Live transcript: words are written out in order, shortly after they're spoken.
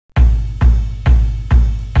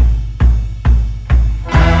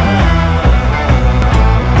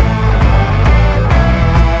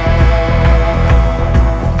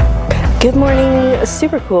Good morning,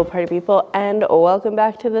 super cool party people, and welcome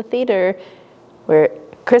back to the theater where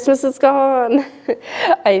Christmas is gone.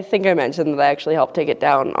 I think I mentioned that I actually helped take it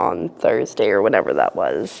down on Thursday or whatever that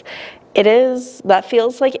was. That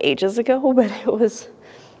feels like ages ago, but it was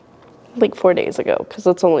like 4 days ago because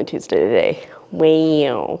it's only Tuesday today.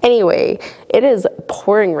 Wow. Anyway, it is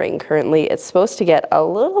pouring rain currently. It's supposed to get a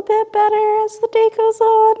little bit better as the day goes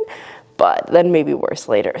on, but then maybe worse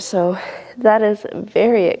later. So that is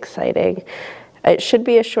very exciting. It should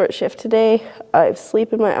be a short shift today. I have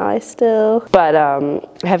sleep in my eye still, but I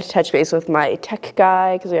have to touch base with my tech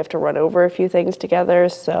guy because we have to run over a few things together.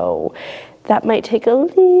 So that might take a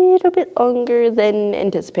little bit longer than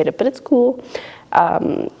anticipated, but it's cool.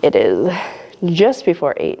 It is just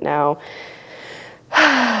before 8 now.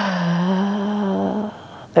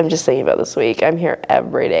 I'm just thinking about this week. I'm here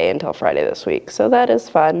every day until Friday this week, so that is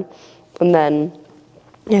fun. And then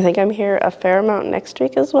I think I'm here a fair amount next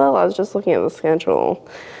week as well. I was just looking at the schedule.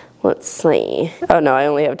 Let's see. Oh no, I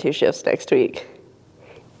only have 2 shifts next week.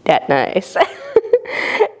 That nice.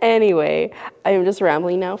 Anyway, I'm just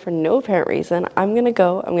rambling now for no apparent reason. I'm gonna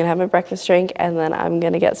have my breakfast drink, and then I'm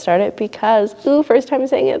gonna get started because, ooh, first time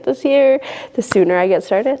saying it this year, the sooner I get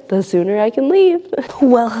started, the sooner I can leave.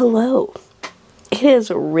 Well, hello. It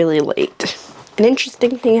is really late. An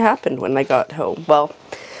interesting thing happened when I got home. Well,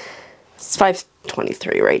 it's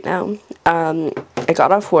 5:23 right now. I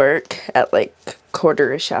got off work at like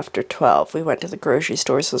quarter-ish after 12. We went to the grocery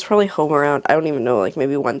store, so it was probably home around, I don't even know, like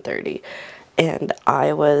maybe 1:30. And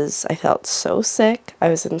I felt so sick. I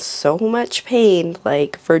was in so much pain,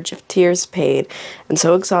 like verge of tears pain, and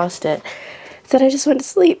so exhausted that I just went to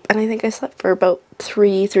sleep. And I think I slept for about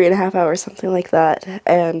 3.5 hours, something like that.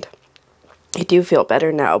 And I do feel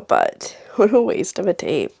better now, but what a waste of a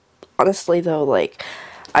day. Honestly though, like,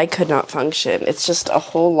 I could not function. It's just a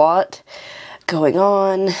whole lot going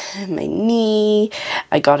on. My knee.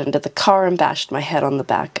 I got into the car and bashed my head on the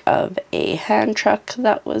back of a hand truck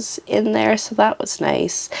that was in there, so that was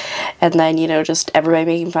nice. And then, you know, just everybody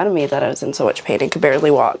making fun of me that I was in so much pain and could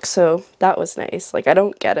barely walk, so that was nice. Like, I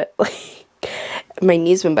don't get it. Like, my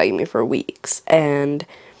knee's been bugging me for weeks, and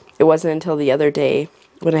it wasn't until the other day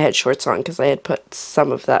when I had shorts on, because I had put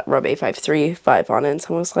some of that Rub A535 on it, and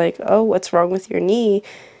someone was like, oh, what's wrong with your knee?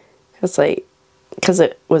 I was like, because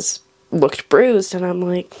it looked bruised, and I'm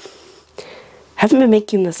like, haven't been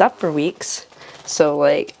making this up for weeks. So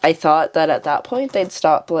like, I thought that at that point they'd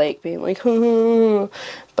stop like being like,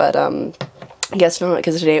 but I guess not,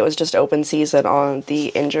 because today it was just open season on the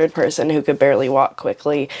injured person who could barely walk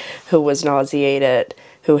quickly, who was nauseated,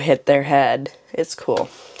 who hit their head. It's cool.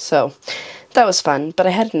 So that was fun, but I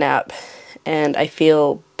had a nap and I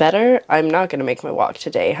feel better. I'm not going to make my walk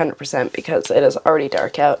today 100% because it is already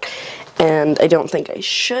dark out, and I don't think I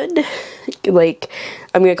should. Like,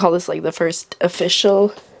 I'm going to call this like the first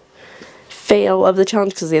official fail of the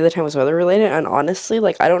challenge, because the other time was weather related, and honestly,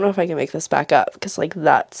 like, I don't know if I can make this back up, because like,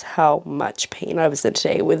 that's how much pain I was in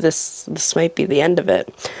today. With this might be the end of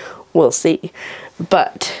it. We'll see.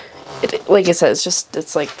 But like I said,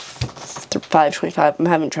 it's like 5:25. I'm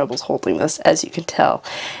having troubles holding this, as you can tell.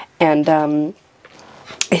 And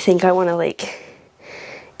I think I want to like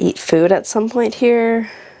eat food at some point here,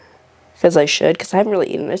 because I should, because I haven't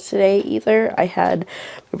really eaten it today either. I had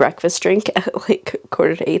my breakfast drink at like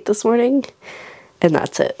 7:45 this morning, and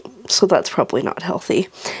that's it. So that's probably not healthy,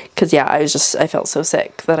 because yeah, I felt so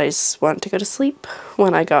sick that I just wanted to go to sleep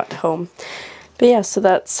when I got home. But yeah, so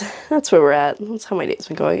that's where we're at. That's how my day's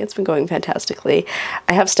been going. It's been going fantastically.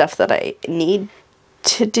 I have stuff that I need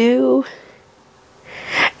to do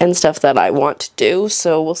and stuff that I want to do,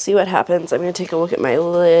 so we'll see what happens. I'm going to take a look at my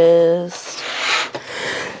list.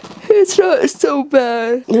 It's not so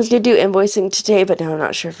bad. I was going to do invoicing today, but now I'm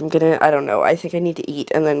not sure if I'm going to. I don't know. I think I need to eat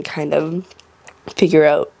and then kind of figure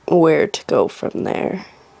out where to go from there.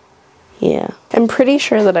 Yeah. I'm pretty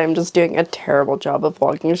sure that I'm just doing a terrible job of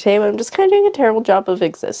vlogging today, but I'm just kind of doing a terrible job of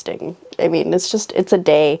existing. I mean, it's a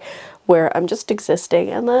day where I'm just existing,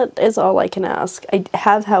 and that is all I can ask. I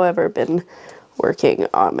have, however, been working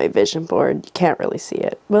on my vision board. You can't really see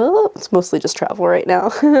it. Well, it's mostly just travel right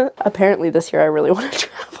now. Apparently this year I really want to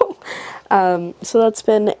travel. So that's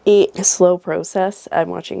been a slow process. I'm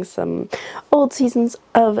watching some old seasons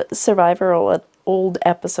of Survivor, old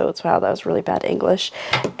episodes. Wow, that was really bad English.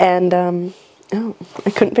 And oh, I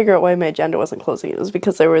couldn't figure out why my agenda wasn't closing. It was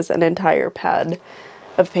because there was an entire pad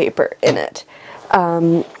of paper in it.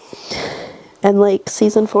 And like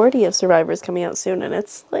season 40 of Survivor is coming out soon, and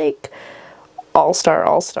it's like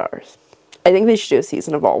all-stars. I think they should do a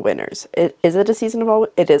season of all winners. Is it a season of all?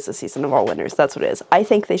 It is a season of all winners. That's what it is. I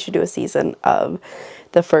think they should do a season of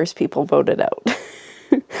the first people voted out.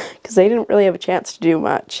 because they didn't really have a chance to do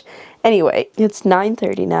much. Anyway, it's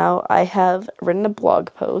 9:30 now. I have written a blog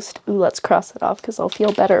post. Ooh, let's cross it off because I'll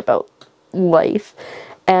feel better about life.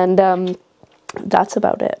 And that's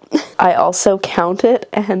about it. I also counted,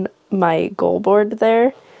 and my goal board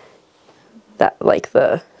there, that like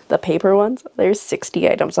the paper ones, there's 60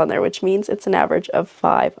 items on there, which means it's an average of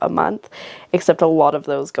 5 a month, except a lot of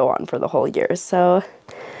those go on for the whole year. So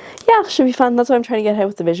yeah, should be fun. That's why I'm trying to get ahead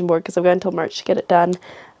with the vision board, because I've got until March to get it done.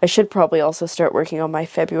 I should probably also start working on my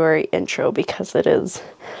February intro because it is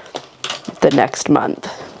the next month,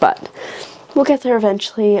 but we'll get there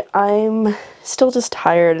eventually. I'm still just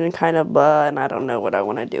tired and kind of blah, and I don't know what I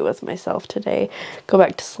want to do with myself today. Go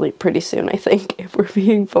back to sleep pretty soon, I think, if we're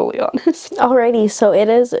being fully honest. Alrighty, so it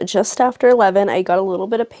is just after 11. I got a little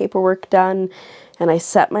bit of paperwork done, and I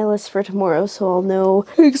set my list for tomorrow, so I'll know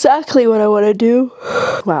exactly what I want to do.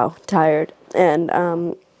 Wow, tired. And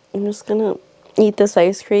I'm just gonna eat this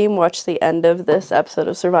ice cream, watch the end of this episode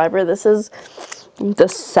of Survivor. This is the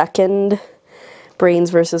second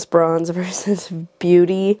Brains versus Bronze versus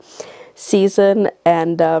Beauty season,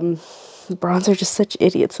 and Bronze are just such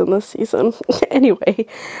idiots in this season. Anyway,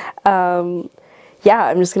 yeah,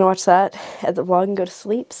 I'm just gonna watch that at the vlog and go to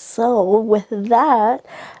sleep. So with that,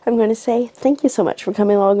 I'm going to say thank you so much for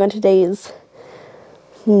coming along on today's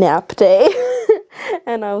nap day,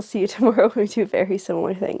 and I'll see you tomorrow when we do very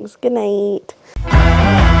similar things. Good night.